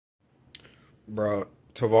Bro,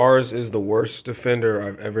 Tavares is the worst defender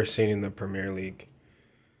I've ever seen in the Premier League.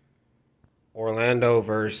 Orlando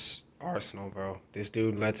versus Arsenal, bro. This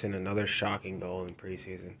dude lets in another shocking goal in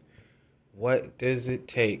preseason. What does it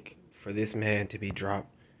take for this man to be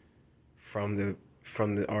dropped from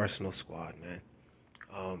the Arsenal squad, man?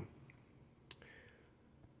 Um,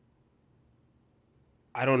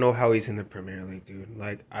 I don't know how he's in the Premier League, dude.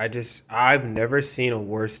 I've never seen a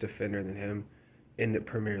worse defender than him in the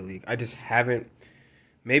Premier League. I just haven't.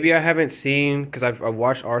 Maybe I haven't seen because I've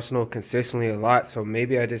watched Arsenal consistently a lot, so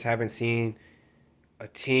maybe I just haven't seen a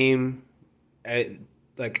team at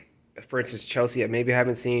like, for instance, Chelsea. Maybe I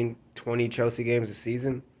haven't seen 20 Chelsea games a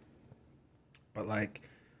season, but like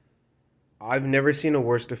I've never seen a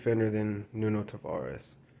worse defender than Nuno Tavares.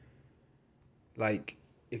 Like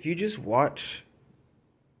if you just watch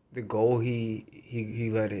the goal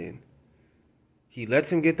he let in, he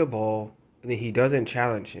lets him get the ball and then he doesn't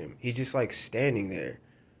challenge him. He's just like standing there,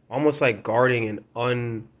 almost like guarding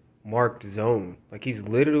an unmarked zone. Like he's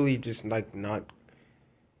literally just like not.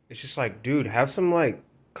 It's just like, dude, have some like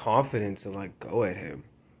confidence and like go at him.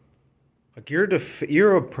 Like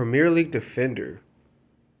you're a Premier League defender.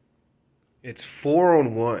 It's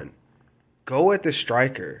 4-on-1. Go at the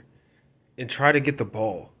striker and try to get the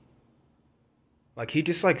ball. Like he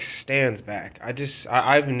just like stands back.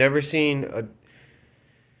 I've never seen a.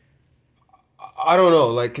 I don't know.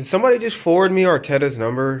 Like, can somebody just forward me Arteta's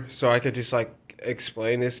number so I could just like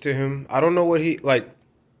explain this to him? I don't know what he like.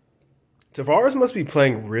 Tavares must be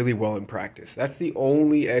playing really well in practice. That's the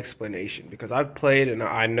only explanation because I've played and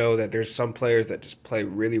I know that there's some players that just play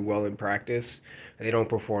really well in practice and they don't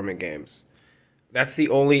perform in games. That's the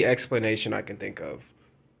only explanation I can think of.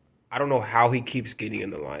 I don't know how he keeps getting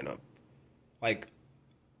in the lineup. Like,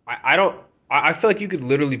 I don't. I feel like you could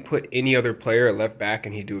literally put any other player at left back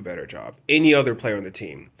and he'd do a better job. Any other player on the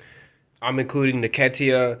team. I'm including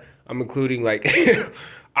Nketiah. I'm including like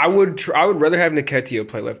I would rather have Nketiah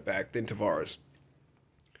play left back than Tavares.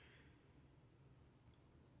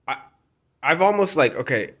 I I've almost like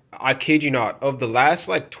okay, I kid you not, of the last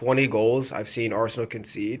like 20 goals I've seen Arsenal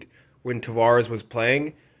concede when Tavares was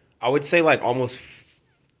playing, I would say like almost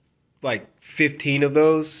like 15 of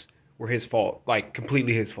those were his fault, like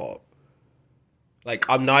completely his fault. Like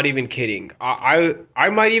I'm not even kidding. I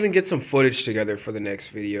might even get some footage together for the next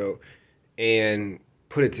video and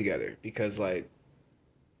put it together because like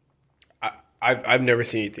I've never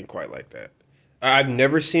seen anything quite like that. I've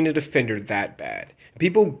never seen a defender that bad.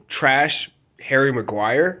 People trash Harry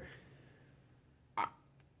Maguire.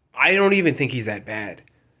 I don't even think he's that bad.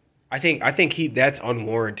 I think he that's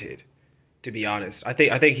unwarranted, to be honest. I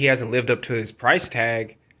think he hasn't lived up to his price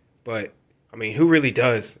tag, but I mean, who really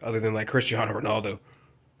does other than like Cristiano Ronaldo?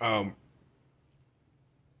 Um,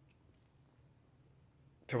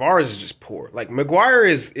 Tavares is just poor. Like Maguire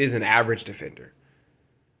is an average defender,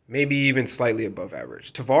 maybe even slightly above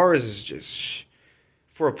average. Tavares is just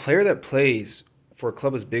for a player that plays for a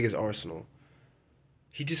club as big as Arsenal.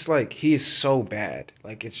 He just like he is so bad.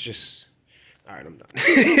 Like it's just all right. I'm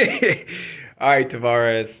done. All right,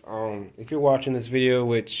 Tavares. If you're watching this video,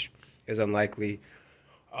 which is unlikely,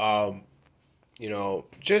 um,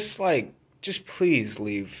 just please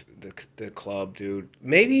leave the club, dude.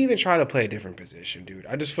 Maybe even try to play a different position, dude.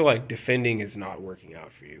 I just feel like defending is not working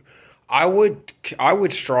out for you. I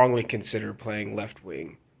would strongly consider playing left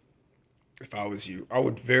wing if I was you. I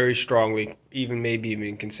would very strongly maybe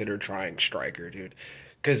even consider trying striker, dude.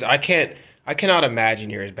 Because I cannot imagine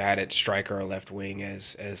you're as bad at striker or left wing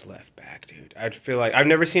as left back, dude. I feel like I've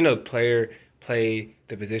never seen a player play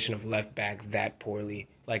the position of left back that poorly.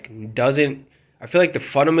 Like doesn't I feel like the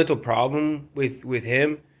fundamental problem with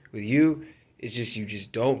him, with you, is just you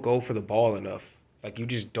just don't go for the ball enough. Like you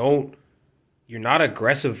just don't you're not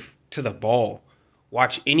aggressive to the ball.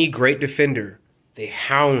 Watch any great defender, they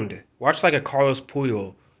hound. Watch like a Carlos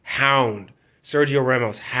Puyol, hound. Sergio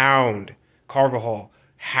Ramos, hound. Carvajal,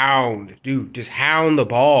 hound. Dude, just hound the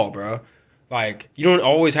ball, bro. Like, you don't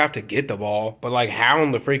always have to get the ball, but like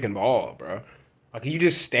hound the freaking ball, bro. Like you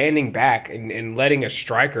just standing back and letting a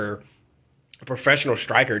professional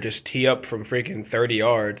striker just tee up from freaking 30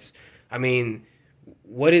 yards. I mean,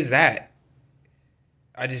 what is that?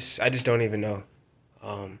 I just don't even know.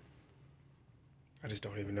 Um, I just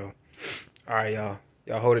don't even know. All right, y'all.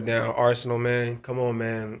 Y'all hold it down. Arsenal, man. Come on,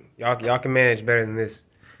 man. Y'all can manage better than this.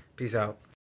 Peace out.